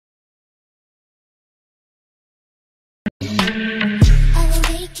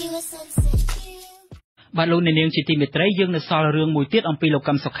បាទលោកអ្នកនាងជាទីមេត្រីយើងនៅសល់រឿងមួយទៀតអំពីលោក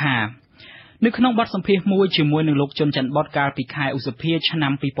កឹមសុខានៅក្នុងបទសម្ភាសន៍មួយជាមួយនឹងលោកជុនច័ន្ទបតកាលពីខែឧសភាឆ្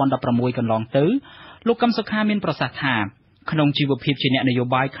នាំ2016កន្លងទៅលោកកឹមសុខាមានប្រសាសន៍ថាក្នុងជីវភាពជាអ្នកនយោ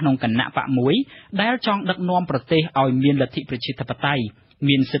បាយក្នុងគណៈបកមួយដែលចង់ដឹកនាំប្រទេសឲ្យមានលទ្ធិប្រជាធិបតេយ្យ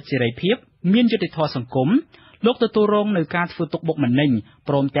មានសិទ្ធិសេរីភាពមានយុត្តិធម៌សង្គមលោកទទួលរងនឹងការធ្វើទុកបុកម្នេញ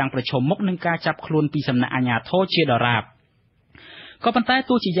ព្រមទាំងប្រឈមមុខនឹងការចាប់ខ្លួនពីសំណាក់អាជ្ញាធរជាដរាបក៏ប៉ុន្តែ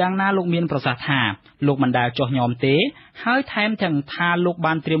ទោះជាយ៉ាងណាលោកមានប្រសាសន៍ថាលោកមិនដែលចោះញោមទេហើយថែមទាំងថាលោក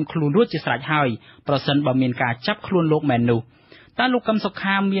បានត្រៀមខ្លួនរួចជាស្រេចហើយប្រសិនបើមានការចាប់ខ្លួនលោកមែននោះតើលោកកឹមសុ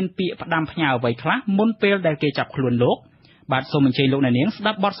ខាមានពាក្យផ្ដាំផ្ញើអ្វីខ្លះមុនពេលដែលគេចាប់ខ្លួនលោកបាទសូមអញ្ជើញលោកអ្នកនាងស្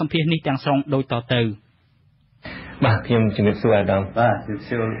ដាប់បទសម្ភាសន៍នេះទាំងស្រុងដូចតទៅបាទខ្ញុំជំរាបសួរអាដាមបាទជំរាប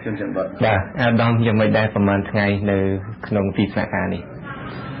សួរជនច័ន្ទបតបាទអាដាមយ៉ាងម៉េចដែរប្រហែលថ្ងៃនៅក្នុងទីស្នាក់ការនេះ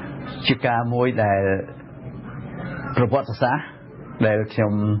ជាការមួយដែលប្រវត្តិសាស្ត្រដែលខ្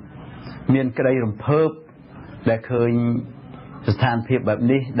ញុំមានក្តីរំភើបដែលឃើញស្ថានភាពបែប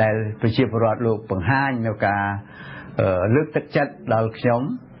នេះដែលប្រជាពលរដ្ឋលោកបង្ហាញនៅការលើកទឹកចិត្តដល់ខ្ញុំ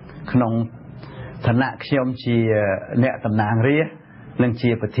ក្នុងឋានៈខ្ញុំជាអ្នកតំណាងរាស្ត្រនិងជា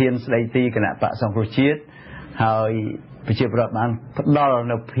ប្រធានស្ដីទីគណៈបកសង្គ្រោះជាតិហើយប្រជាពលរដ្ឋបានផ្ដល់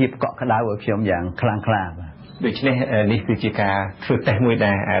នូវភាពកក់ក្ដៅឲ្យខ្ញុំយ៉ាងខ្លាំងក្លាបាទដូច្នេះនេះគឺជាការធ្វើតេស្តមួយ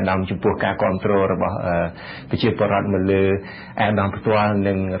ដែរអាដាមចំពោះការគ្រប់គ្រងរបស់ប្រជាពលរដ្ឋមកលើអាដាមផ្ទាល់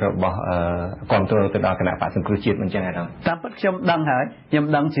និងរបស់គ្រប់គ្រងទៅដល់គណៈបកសង្គ្រោះជាតិមិនចឹងអាដាមតាមពិតខ្ញុំដឹងហើយខ្ញុំ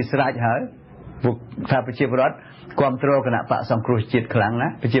ដឹងជាស្រេចហើយពួកថាប្រជាពលរដ្ឋគ្រប់គ្រងគណៈបកសង្គ្រោះជាតិខ្លាំងណា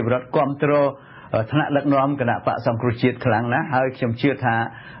ស់ប្រជាពលរដ្ឋគ្រប់គ្រងថ្នាក់ដឹកនាំគណៈបកសង្គ្រោះជាតិខ្លាំងណាស់ហើយខ្ញុំជឿថា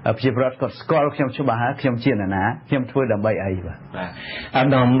ប្រជាពលរដ្ឋគាត់ស្គាល់ខ្ញុំច្បាស់ហើយខ្ញុំជានរណាខ្ញុំធ្វើដើម្បីអីបាទអា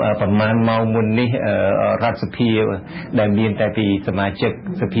ដាមប្រហែលម៉ោងមុននេះរដ្ឋសភាដែលមានតែពីសមាជិក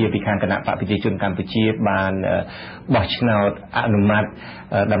សភាពីខាងគណៈបកប្រជាជនកម្ពុជាបានបោះឆ្នោតអនុម័ត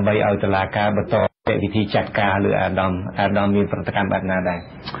ដើម្បីឲ្យតុលាការបន្តវិធីចាត់ការលើអាដាមមានប្រតិកម្មបែបណាដែរ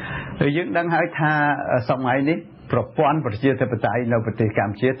យើងដឹងហើយថាសម័យនេះប្រព័ន្ធប្រជាធិបតេយ្យនៅប្រទេសក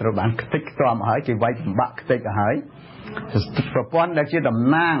ម្ពុជាត្រូវបានខ្ទេចខ្ទាំហើយជាវាយចម្បាក់ខ្ទេចទៅហើយប្រព័ន្ធដែលជាតំ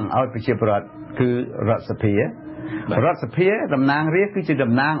ណាងឲ្យប្រជាពលរដ្ឋគឺរដ្ឋសភាតំណាងរាស្ត្រគឺជា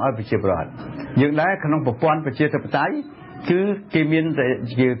តំណាងឲ្យប្រជាពលរដ្ឋយើងដែរក្នុងប្រព័ន្ធប្រជាធិបតេយ្យគឺគេមាន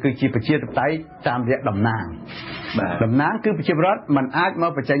គឺជាប្រជាធិបតេយ្យតាមរយៈតំណាងតំណាងគឺប្រជាពលរដ្ឋមិនអាចម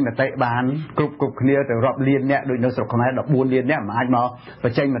កបញ្ចេញមតិបានគ្រប់គ្នាទៅរាប់លានអ្នកដូចនៅស្រុកខ្មែរ14លានអ្នកមិនអាចមកប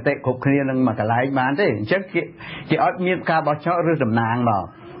ញ្ចេញមតិគ្រប់គ្នានឹងមួយកន្លែងបានទេអញ្ចឹងគេអត់មានការបោះឆ្នោតឬតំណាងមក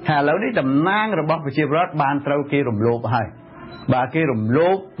ថាឥឡូវនេះតំណាងរបស់ប្រជាពលរដ្ឋបានត្រូវគេរំលោភហើយបាទគេរំលោ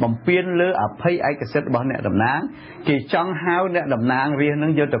ភបំពានលើអភ័យឯកសិទ្ធិរបស់អ្នកតំណាងគេចង់ហៅអ្នកតំណាងរាស្ត្រនឹ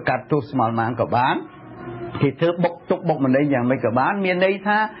ងយកទៅកាត់ទោសស្មុលម៉ានក៏បានគេធ្វើបុកទុកបុកម្នេញយ៉ាងម៉េចក៏បានមានន័យ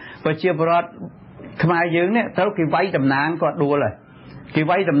ថាប្រជាពលរដ្ឋខ្មែរយើងនេះត្រូវគេវាយតំណាងគាត់ដួលហើយគេ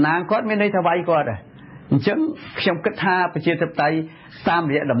វាយតំណាងគាត់មានន័យថាវាយគាត់ហើយអញ្ចឹងខ្ញុំគិតថាប្រជាធិបតេយ្យតាម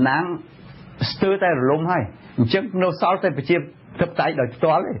រយៈតំណាងស្ទើរតែរលំហើយអញ្ចឹងនៅសល់តែប្រជាធិបតេយ្យដោយផ្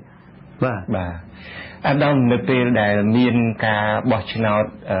ទាល់ទេបាទអាដាមនៅពេលដែលមានការបោះឆ្នោត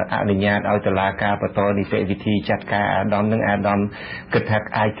អនុញ្ញាតឲ្យតុលាការបន្តនីតិវិធីចាត់ការអាដាមនឹងអាដាមគិតថា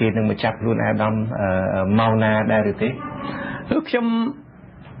អាចគេនឹងមកចាប់ខ្លួនអាដាមមកណាដែរឬទេខ្ញុំ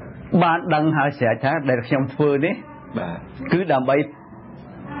បានដឹងហើយស្រេចថាដែលខ្ញុំធ្វើនេះបាទគឺដើម្បី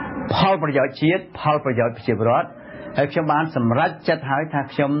ផលប្រយោជន៍ជាតិផលប្រយោជន៍ប្រជាពលរដ្ឋហើយខ្ញុំបានសម្រេចចិត្តហើយថា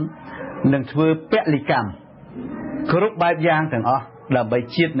ខ្ញុំនឹងធ្វើពលិកម្មគ្រប់បែបយ៉ាងទាំងអស់ដើម្បី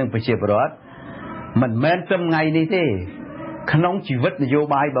ជាតិនិងប្រជាពលរដ្ឋមិនមែនត្រឹមថ្ងៃនេះទេក្នុងជីវិតនយោ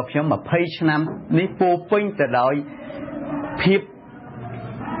បាយរបស់ខ្ញុំ20ឆ្នាំនេះពោពេញទៅដោយភាព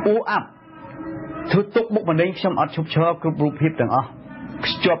អ៊ូអាប់ធ្វើទុកបុកម្នេញខ្ញុំអត់ឈប់ឈរគ្រប់រូបភាពទាំងអស់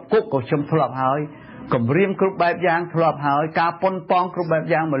ជាប់គុកក៏ខ្ញុំធ្លាប់ហើយគំរាមគ្រប់បែបយ៉ាងធ្លាប់ហើយការប៉ុនប៉ងគ្រប់បែប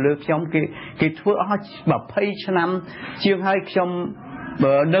យ៉ាងមកលើខ្ញុំគេធ្វើអស់20ឆ្នាំជាងហើយខ្ញុំ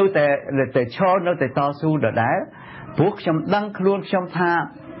នៅតែឈរនៅតែតស៊ូដដែលព្រោះខ្ញុំដឹងខ្លួនខ្ញុំថា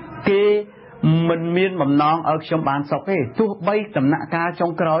គេមិនមានបំណងឲ្យខ្ញុំបានសុខទេទោះបីដំណាក់កាលចុ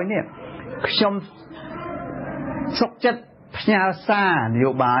ងក្រោយនេះខ្ញុំសុខចិត្តផ្ញើសារន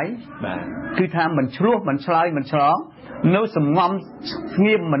យោបាយគឺថាមិនឆ្លោះមិនឆ្លើយមិនឆ្លងនៅសំងំស្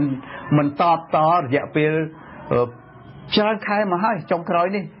ងៀមមិនតបតរយៈពេលច្រើនខែមកហើយចុងក្រោយ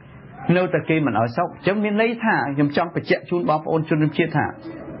នេះនៅតែគេមិនឲ្យសុខអញ្ចឹងមានន័យថាខ្ញុំចង់បញ្ជាក់ជូនបងប្អូនជនរួមជាតិថា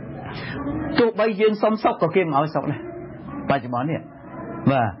ទោះបីយើងសុំសុខក៏គេមិនឲ្យសុខដែរបច្ចុប្បន្ននេះ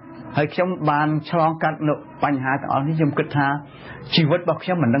បាទហើយខ្ញុំបានឆ្លងកាត់នៅបញ្ហាទាំងអស់នេះខ្ញុំគិតថាជីវិតរបស់ខ្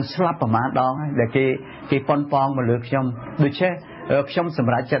ញុំមិននឹងស្លាប់ប្រមាណដងហើយដែលគេប៉ុនប៉ងមកលើខ្ញុំដូច្នេះខ្ញុំស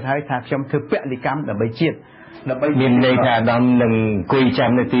ម្រេចចិត្តហើយថាខ្ញុំធ្វើពលិកម្មដើម្បីជាតិ មានន័យថាអាដាមនឹងគួយចាំ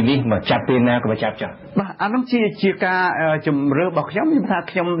នៅទីនេះមកចាប់ពេលណាក៏មកចាប់ចុះបាទអានោះជាការជំរឿរបស់ខ្ញុំថា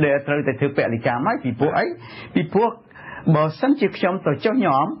ខ្ញុំដែលត្រូវតែធ្វើពលិកម្មហើយពីព្រោះអីពីព្រោះបើសិនជាខ្ញុំទៅចុះ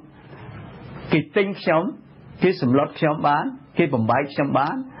ញោមគេទិញខ្ញុំគេសម្លុតខ្ញុំបានគេបំបែកខ្ញុំបា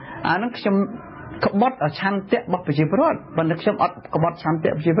នអានោះខ្ញុំក្បត់ឆន្ទៈរបស់ប្រជាពលរដ្ឋប៉ុន្តែខ្ញុំអត់ក្បត់ឆន្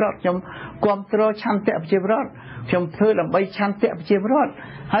ទៈប្រជាពលរដ្ឋខ្ញុំគ្រប់គ្រងឆន្ទៈប្រជាពលរដ្ឋខ្ញុំធ្វើដើម្បីឆន្ទៈប្រជាពលរដ្ឋ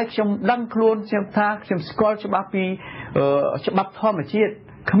ហើយខ្ញុំដឹងខ្លួនខ្ញុំថាខ្ញុំស្គាល់ច្បាស់ពីច្បាប់ធម្មជាតិ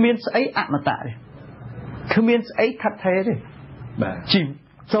គ្មានស្អីអមតៈទេគ្មានស្អីខាត់ថេរទេបាទជី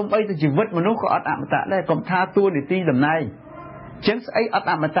សូម្បីតែជីវិតមនុស្សក៏អត់អមតៈដែរកុំថាទួលនីតិតំណែងចឹងស្អីអត់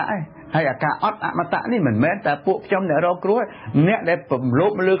អមតៈទេហើយអាការអត់អមតៈនេះមិនមែនតែពួកខ្ញុំអ្នករងគ្រោះអ្នកដែលពំលោ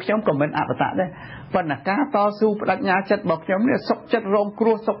ភលើខ្ញុំក៏មិនអមតៈដែរប៉ុន្តែការតស៊ូបដិញ្ញាចិត្តរបស់ខ្ញុំនេះសុខចិត្តរងគ្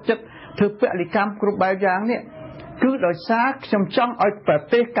រោះសុខចិត្តធ្វើពលិកម្មគ្រប់បែបយ៉ាងនេះគឺដោយសារខ្ញុំចង់ឲ្យប្រ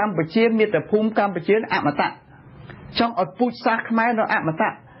ទេសកម្ពុជាមាតុភូមិកម្ពុជាអមតៈចង់ឲ្យពូជសាសន៍ខ្មែរនៅអម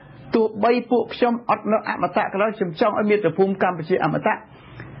តៈទោះបីពួកខ្ញុំអត់នៅអមតៈក៏ដោយខ្ញុំចង់ឲ្យមាតុភូមិកម្ពុជាអមតៈ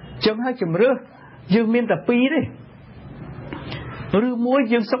ចឹងហើយជំរឿសយើងមានតែពីរទេឬមួយ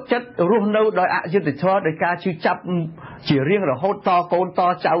យើងសុខចិត្តរស់នៅដោយអយុត្តិធម៌ដោយការជឿចាប់ជារៀងរហូតតកូនត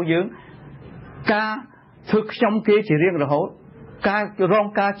ចៅយើងការធ្វើខ្ញុំគេជារៀងរហូតការរង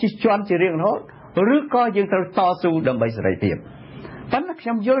ការជិះជាន់ជារៀងរហូតឬក៏យើងត្រូវតស៊ូដើម្បីសេរីភាពប៉ុន្តែខ្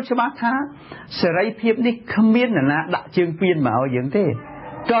ញុំយល់ច្បាស់ថាសេរីភាពនេះគ្មាននរណាដាក់ជើងពៀនមកឲ្យយើងទេ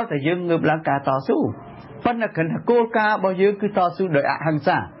តើតែយើងងើបឡើងការតស៊ូប៉ុន្តែគោលការណ៍របស់យើងគឺតស៊ូដោយអហិង្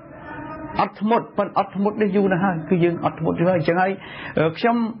សាអត់ធ្មត់ប៉ុន្តែអត់ធ្មត់នេះយូរណាស់ហើយគឺយើងអត់ធ្មត់យូរហើយអញ្ចឹងហើយខ្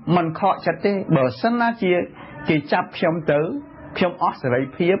ញុំមិនខកចិត្តទេបើសិនណាជាគេចាប់ខ្ញុំទៅខ្ញុំអស់សេរី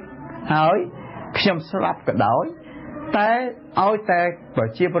ភាពហើយខ្ញុំស្លាប់ក៏ដោយតែឲ្យតែប្រ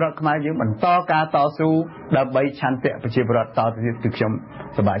ជាពលរដ្ឋខ្មែរយើងបន្តការតស៊ូដើម្បីឆន្ទៈប្រជាពលរដ្ឋតទៅទៀតគឺខ្ញុំ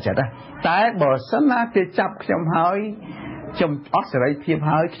សប្បាយចិត្តដែរតែបើសិនណាគេចាប់ខ្ញុំហើយខ្ញុំអស់សេរីភាព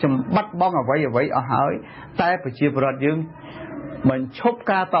ហើយខ្ញុំបាត់បង់អ្វីអស់ហើយតែប្រជាពលរដ្ឋយើងមិនឈប់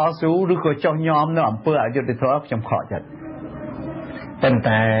ការតស៊ូឬក៏ចោះញោមនៅអំពើអយុត្តិធម៌ខ្ញុំខកចិត្តប៉ុន្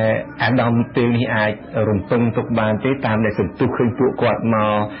តែអាដាមពេលនេះអាចរំពឹងទុកបានទេតាមដែលសន្ទុះឃើញពួកគាត់ម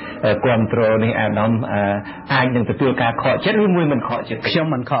កគ្រប់គ្រងនេះអាដាមអាចនឹងទទួលការខកចិត្តឬមួយមិនខកចិត្តខ្ញុំ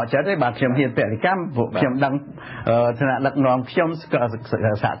មិនខកចិត្តទេបាទខ្ញុំហ៊ានពលិកម្មពួកខ្ញុំដឹងឋានៈដឹកនាំខ្ញុំ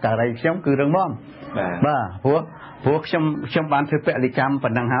សហការីខ្ញុំគឺរឹងមាំបាទព្រោះខ្ញុំបានធ្វើពលិកម្មប៉ុ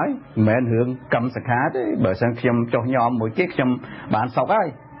ណ្ណឹងហើយមិនមែនរឿងកម្មសខាទេបើមិនខ្ញុំចោះញោមមួយគេខ្ញុំបានសុខហើយ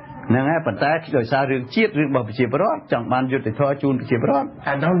ហ្នឹងហើយប៉ុន្តែដោយសាររឿងជាតិរឿងរបស់ប្រជាពលរដ្ឋចង់បានយុត្តិធម៌ជូនប្រជាពលរដ្ឋ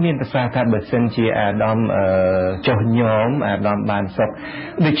អាដាមមានប្រសាសន៍ថាបើសិនជាអាដាមចោះញោមអាដាមបានសុខ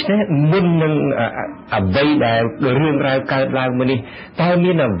ដូច្នេះមុននឹងអ្វីដែលរឿងរ៉ាវកើតឡើងមកនេះតើ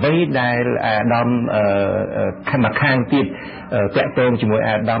មានអ្វីដែលអាដាមខាងទៀតតាក់ទងជាមួយ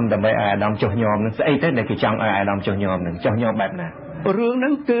អាដាមដើម្បីអាដាមចោះញោមនឹងស្អីទៅដែលគេចង់ឲ្យអាដាមចោះញោមនឹងចោះញោមបែបណារឿងហ្នឹ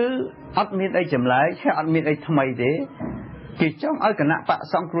ងគឺអត់មានអីចម្លែកអត់មានអីថ្មីទេគេចង់ឲ្យគណៈបក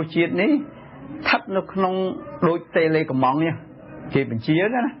សង្គ្រោះជាតិនេះស្ថិតនៅក្នុងដូចតេឡេកំងនេះគេបញ្ជា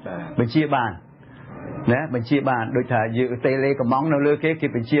ណាបញ្ជាបានណាបញ្ជាបានដូចថាយើងតេឡេកំងនៅលើគេ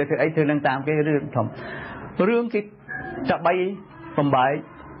បញ្ជាធ្វើអីធ្វើនឹងតាមគេរឿងធំរឿងគេតបីបំបែក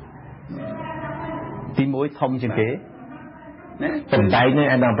ទី1ធំជាងគេណាបំបែកនេះ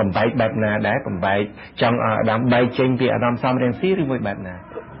អាដាមបំបែកបែបណាដែរបំបែកចង់ឲ្យអាដាមបែកចេញពីអាដាមសំរងស៊ីឬមួយបែបណា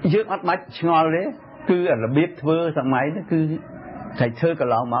យើងអត់បាច់ឆ្ងល់ទេគឺរបៀបធ្វើសម័យនេះគឺតែធ្វើក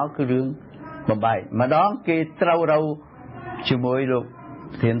ន្លងមកគឺរឿងបំបែកម្ដងគេត្រូវរៅជាមួយលោក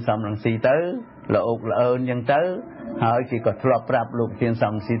ធានសំរងស៊ីទៅលោកអុកល្អើនអញ្ចឹងទៅហើយគេក៏ធ្លាប់ប្រាប់លោកធាន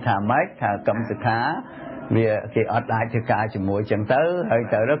សំរងស៊ីថាម៉េចថាកម្មសិក្ខាវាគេអត់អាចធ្វើការជាមួយអញ្ចឹងទៅហើយ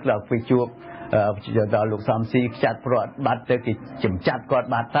ទៅរកដល់ទៅជួបដល់លោកសំស៊ីខ្ចាត់ប្រវត្តិបាត់ទៅគេចំចាត់គាត់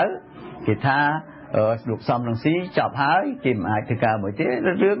បាត់ទៅគេថាលោកសំរងស៊ីចាប់ហើយគេមិនអាចធ្វើការមួយទេ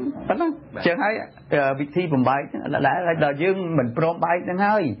រឿងប៉ុណ្ណឹងចឹងហើយវិធីបំបែកដល់យើងមិនព្រមបែកហ្នឹង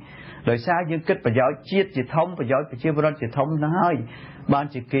ហើយដោយសារយើងគិតប្រយោជន៍ជាតិជាធំប្រយោជន៍ប្រជាពលរដ្ឋជាធំហ្នឹងហើយបាន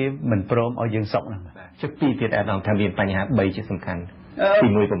ជាគេមិនព្រមឲ្យយើងសុខហ្នឹងចុះពីទៀតអាដាមថាមានបញ្ហា3ជាសំខាន់ទី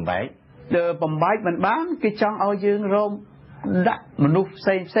1បំបែកបំបែកមិនបានគេចង់ឲ្យយើងរមដាក់មនុស្សផ្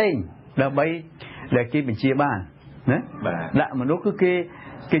សេងដើម្បីដែលគេបញ្ជាបានណាដាក់មនុស្សគឺ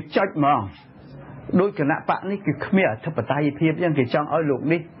គេចុចហ្មងដោយគណៈបកនេះគឺគ្មានអធិបតេយ្យភាពអញ្ចឹងគេចង់ឲ្យលោក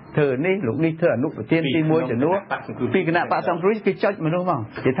នេះធ្វើនេះលោកនេះធ្វើអនុប្រធានទី1ជំនួសពីគណៈបកសង្គ្រោះគេចុចមនុស្សហ្មង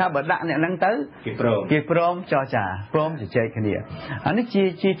គេថាបើដាក់អ្នកហ្នឹងទៅគេព្រមចរចាព្រមជជែកគ្នាអានេះ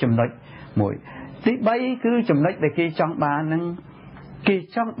ជាចំណុចមួយទី3គឺចំណុចដែលគេចង់បានហ្នឹងគេ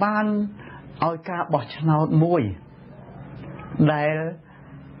ចង់បានឲ្យការបោះឆ្នោតមួយដែល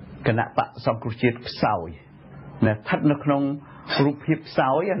គណៈបកសង្គ្រោះជាតិខ្សោយស្ថិតនៅក្នុង រូបភាពខ្សោ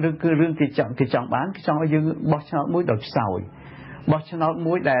យឬគឺរឿងគេចង់បានគេចង់ឲ្យយើងបោះឆ្នោតមួយដោយខ្សោយបោះឆ្នោត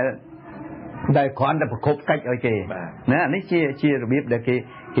មួយដែលគ្រាន់តែប្រកបកិច្ចឲ្យគេណានេះជារបៀបដែល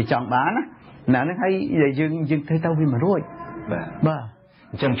គេចង់បានណាហ្នឹងហើយយើងធ្វើទៅវាមិនរួចបាទ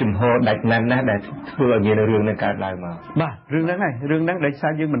អញ្ចឹងជំហរដាច់ណាស់ណាស់ដែលធ្វើឲ្យមានរឿងនឹងកើតឡើងមកបាទរឿងហ្នឹងដោយសា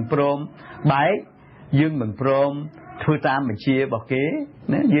រយើងមិនព្រមបែកយើងមិនព្រមធ្វើតាមបញ្ជារបស់គេ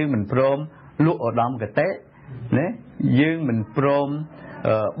ណាយើងមិនព្រមលក់ឧត្តមកតេណាយើងមិនព្រម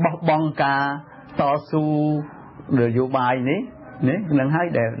បោះបង់ការតស៊ូនយោបាយនេះនឹងហើយ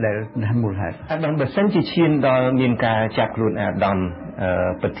ដែលមូលហេតុអាដាមបើសិនជាឈានដល់មានការចាប់ខ្លួនអាដាម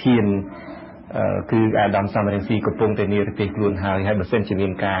ប្រធានគឺអាដាមសំរងស៊ីកំពុងតែនិរទេសខ្លួនហើយបើសិនជាមា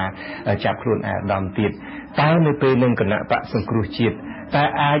នការចាប់ខ្លួនអាដាមទៀតតើនៅពេលនឹងគណៈបកសង្គ្រោះជាតិតើ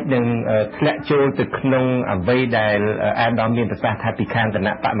អាចនឹងធ្លាក់ចូលទៅក្នុងអ្វីដែលអាដាមមានប្រសាសន៍ថាពីខាងគ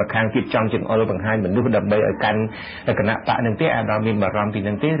ណៈបកមកខាងទៀតចង់ចង្អុលបង្ហាញមនុស្សដើម្បីឲ្យកាន់គណៈបកនឹងទេអាដាមមានបារម្ភពី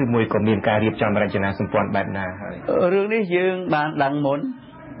នឹងទេឬមួយក៏មានការរៀបចំរចនាសម្ព័ន្ធបែបណាហើយរឿងនេះយើងបានដឹងមុន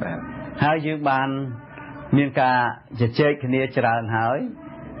ហើយយើងបានមានការជជែកគ្នាច្រើនហើយ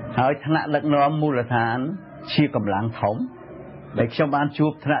ថ្នាក់ដឹកនាំមូលដ្ឋានជាកម្លាំងធំដែលខ្ញុំបានជួ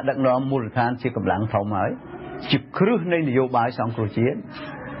បថ្នាក់ដឹកនាំមូលដ្ឋានជាកម្លាំងធំហើយជាគ្រឹះនៃនយោបាយសង្គ្រោះជាតិ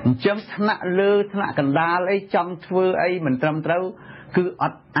អញ្ចឹងថ្នាក់លើថ្នាក់កណ្ដាលអីចង់ធ្វើអីមិនត្រឹមត្រូវគឺអ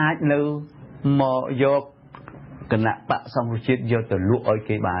ត់អាចនៅមកយកគណៈបកសង្គ្រោះជាតិយកទៅលក់ឲ្យ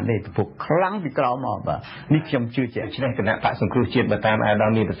គេបានទេព្រោះខ្លាំងពីក្រោមមកបាទនេះខ្ញុំជឿជាក់ឆ្នេះគណៈបកសង្គ្រោះជាតិបើតាមអាដា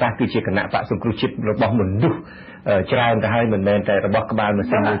មមានប្រសាសន៍គឺជាគណៈបកសង្គ្រោះជាតិរបស់មនុស្សច្រើនទៅហើយមិនមែនតែរបស់ក្បាលម៉ា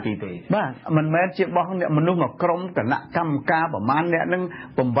ស៊ីនមួយទីទេបាទមិនមែនជារបស់អ្នកមនុស្សមកក្រុមគណៈកម្មការប្រមាណអ្នកនឹង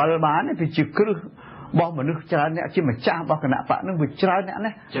បង្វិលបានទេវាជាគ្រឹះរបស់មនុស្សច្រើនអ្នកជាម្ចាស់របស់គណៈបកនឹងវាច្រើនអ្នក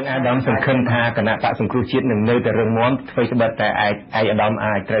ណាចឹងអាដាមសង្ឃឹមថាគណៈបកសង្គ្រោះជាតិនឹងនៅតែរឹងមាំធ្វើស្បិតតែអាដាម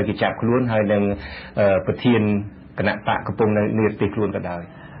អាចត្រូវគេចាប់ខ្លួនហើយនឹងប្រធានគណៈបកកំពុងនៅនិរទេសខ្លួនក៏ដោយ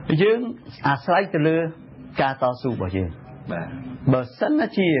យើងអាស្រ័យទៅលើការតស៊ូរបស់យើងបាទបើសិន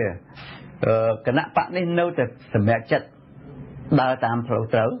ជាគណៈបកនេះនៅតែសម្រេចចិត្តដើរតាមផ្លូវ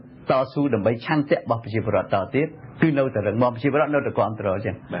ត្រូវតស៊ូដើម្បីឆន្ទៈរបស់ប្រជាពលរដ្ឋតទៀតគឺនៅតែរឹងមាំប្រជាពលរដ្ឋនៅតែគ្រប់គ្រង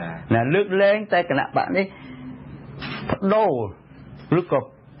ចឹងណាលើកលែងតែគណៈបកនេះបដូរឬក៏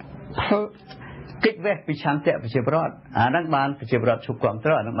កិច្ចវេះពីឆន្ទៈប្រជាពលរដ្ឋអាហ្នឹងបានប្រជាពលរដ្ឋជួបគ្រប់គ្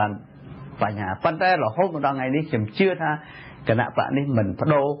រងអាហ្នឹងបានបញ្ហាប៉ុន្តែរហូតមកដល់ថ្ងៃនេះខ្ញុំជឿថាគណៈបកនេះមិនប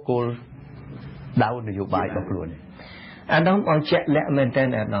ដូរគោលដៅនយោបាយរបស់ខ្លួនអាដាមឲ្យជាក់លាក់មែនទែន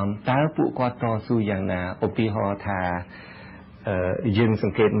អាដាមតើពួកគាត់តស៊ូយ៉ាងណាឧទាហរណ៍ថាយើងស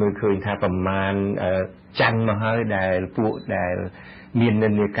ង្កេតមើលឃើញថាប្រមាណច័ន្ទមកហើយដែលពួកដែលមាននិ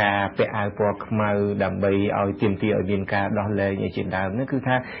ន្នាការពាក់អាវពណ៌ខ្មៅដើម្បីឲ្យទាមទារឲ្យមានការដោះលែងជាដើមនោះគឺ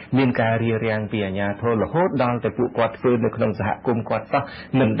ថាមានការរារាំងពីអាជ្ញាធររហូតដល់តែពួកគាត់ធ្វើនៅក្នុងសហគមន៍គាត់សោះ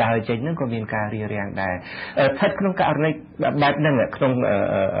មិនដើរចេញហ្នឹងក៏មានការរារាំងដែរស្ថិតក្នុងករណីបែបហ្នឹងក្នុង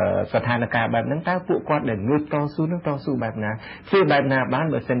ស្ថានភាពបែបហ្នឹងតើពួកគាត់ដែលងើបតស៊ូនឹងតស៊ូបែបណាធ្វើបែបណាបាន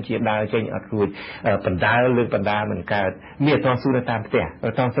បើសិនជាដើរចេញអត់រួចបណ្ដាលលើបណ្ដាលមិនកើតមានតស៊ូនៅតាមផ្ទះ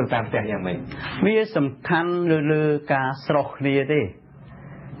តស៊ូតាមផ្ទះយ៉ាងម៉េចវាសំខាន់លើការស្រោះគ្នាទេ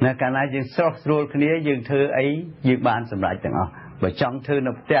នៅកាលណាយើងស្រោះស្រួលគ្នាយើងធ្វើអីយើងបានសម្រេចទាំងអស់បើចង់ធ្វើ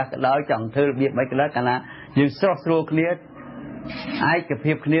នៅផ្ទះក៏ដោយចង់ធ្វើរបៀបមិនក៏ដោយកាលណាយើងស្រោះស្រួលគ្នាឯក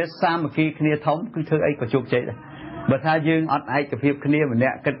ភាពគ្នាសាមគ្គីគ្នាធំគឺធ្វើអីក៏ជោគជ័យដែរបើថាយើងអត់ឯកភាពគ្នាម្នា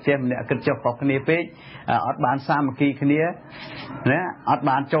ក់គិតចេះម្នាក់គិតចុះខុសគ្នាពេកអត់បានសាមគ្គីគ្នាណាអត់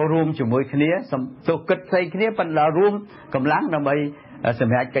បានចូលរួមជាមួយគ្នាទោះគិតផ្សេងគ្នាប៉ុន្តែរួមកម្លាំងដើម្បីស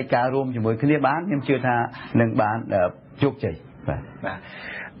ម្រេចកិច្ចការរួមជាមួយគ្នាបានខ្ញុំជឿថានឹងបានជោគជ័យបាទ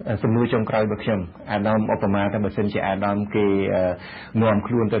សំណួរចុងក្រោយរបស់ខ្ញុំអាដាមឧបមាថាបើសិនជាអាដាមគេនាំ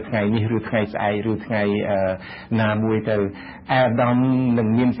ខ្លួនទៅថ្ងៃនេះឬថ្ងៃស្អែកឬថ្ងៃណាមួយទៅអាដាមនឹង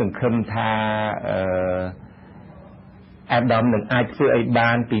មានសង្ឃឹមថាអាដាមនឹងអាចធ្វើឲ្យ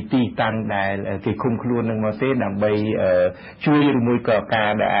បានពីទីតាំងដែលគេឃុំខ្លួននឹងមកទេដើម្បីជួយឬមួយក៏ការ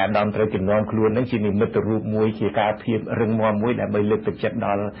ដែលអាដាមត្រូវជំនុំខ្លួននឹងជានិមិត្តរូបមួយជាការភាពរឹងមាំមួយដើម្បីលើកទឹកចិត្តដ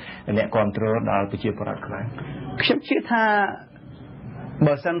ល់អ្នកគ្រប់គ្រងដល់ប្រជាពលរដ្ឋខ្មែរខ្ញុំជឿថា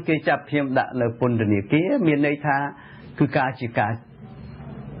បើសិនគេចាប់ខ្ញុំដាក់នៅពន្ធនាគារមានន័យថាគឺជាការ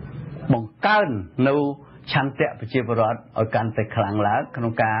បង្កើននៅឆន្ទៈប្រជាពលរដ្ឋឲ្យកាន់តែខ្លាំងឡើងក្នុ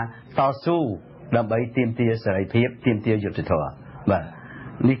ងការតស៊ូដើម្បីទាមទារសេរីភាពទាមទារយុត្តិធម៌បាទ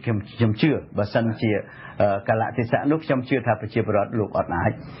នេះខ្ញុំជឿបើសិនជាកលៈទេសៈនោះខ្ញុំជឿថាប្រជាពលរដ្ឋលោកអត់អា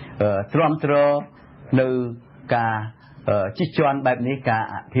ចទ្រាំទ្រនៅការជិះជាន់បែបនេះការ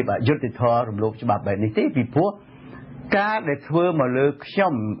អភិបាលយុត្តិធម៌រំលោភច្បាប់បែបនេះទេពីព្រោះការដែលធ្វើមកលើខ្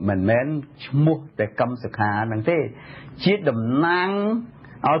ញុំមិនមែនឈ្មោះតែកម្មសខាហ្នឹងទេជាតំណាង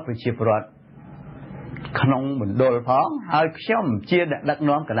ឲ្យប្រជាពលរដ្ឋក្នុងមណ្ឌលផងហើយខ្ញុំជាអ្នកដឹក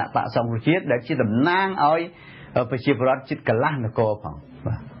នាំគណៈបកសង្គ្រោះជាតិដែលជាតំណាងឲ្យ ប្រជាពលរដ្ឋចិត្តកន្លះនគរផង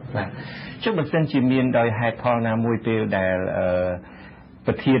បាទចុះបើសិនជាមានដោយហេតុផលណាមួយពេលដែល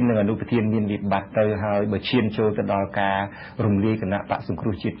ប្រធាននិងអនុប្រធានមានវិបត្តិទៅហើយបើឈានចូលទៅដល់ការរំលាយគណៈបកសង្គ្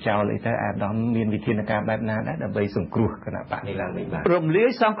រោះជាតិចោលអីទៅអាដាមមានវិធានការបែបណាដែរដើម្បីសង្គ្រោះគណៈបកនេះឡើងវិញបាទរំលាយ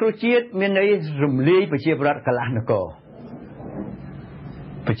សង្គ្រោះជាតិមានន័យរំលាយប្រជាពលរដ្ឋកន្លះនគរ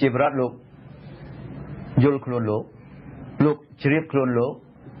ប្រជាពលរដ្ឋលោកយល់ខ្លួនលោកជ្រាបខ្លួន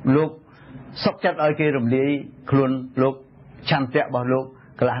លោកសុខចិត្តឲ្យគេរំលាយខ្លួនលោកឆន្ទៈរបស់លោក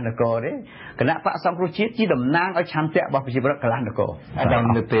កន្លះនគរទេគណៈបកសង្គ្រោះជាតិជាតំណាងឲ្យឆន្ទៈរបស់ប្រជាពលរដ្ឋកន្លះនគរអាដាម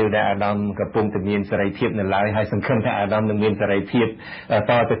នៅពេលដែលអាដាមកំពុងតែមានសេរីភាពនៅឡើយហើយសង្ឃឹមថាអាដាមនឹងមានសេរីភាព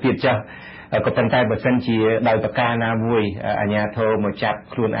តទៅទៀតចាស់ក៏ប៉ុន្តែបើសិនជាដោយប្រការណាមួយអាជ្ញាធរមកចាប់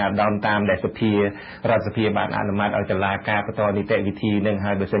ខ្លួនអាដាមតាមដែលរដ្ឋសភាបានអនុម័តឲ្យតុលាការបន្តនីតិវិធីនឹង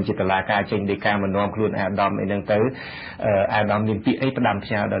ហើយបើសិនជាតុលាការចេញដីកាមកនាំខ្លួនអាដាមអីហ្នឹងទៅអាដាមមានពាក្យអីផ្ដាំ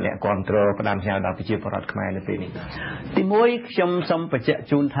ផ្ញើដល់អ្នកគ្រប់គ្រងផ្ដាំផ្ញើដល់ប្រជាពលរដ្ឋខ្មែរនៅពេលនេះទី1ខ្ញុំសូមបញ្ជាក់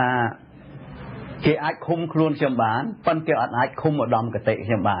ជូនថាគេអាចឃុំខ្លួនខ្ញុំបានប៉ុន្តែគេអត់អាចឃុំឧត្តមកតេ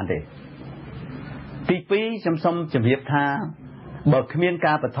ខ្ញុំបានទេទី2ខ្ញុំសូមជម្រាបថាបើគ្មាន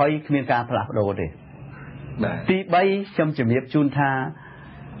ការបន្ថយគ្មានការផ្លាស់ប្ដូរទេទី3ខ្ញុំជំរាបជូនថា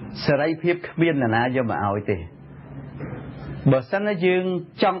សេរីភាពគ្មាននរណាយកមកឲ្យទេបើសិនណាយើង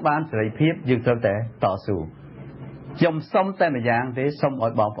ចង់បានសេរីភាពយើងត្រូវតែតស៊ូខ្ញុំសុំតែម្យ៉ាងទេសុំឲ្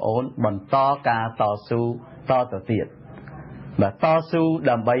យបងប្អូនបន្តការតស៊ូតទៅទៀតបាទតស៊ូ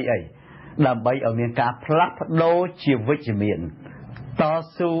ដើម្បីអីដើម្បីឲ្យមានការផ្លាស់ប្ដូរជាវិជ្ជមានត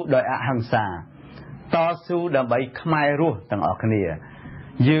ស៊ូដោយអហិង្សាតស៊ូដើម្បីខ្មែររស់ទាំងអស់គ្នា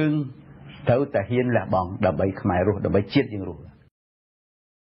យើងត្រូវតែហ៊ានលះបង់ដើម្បីខ្មែររស់ដើម្បីជាតិយើងរស់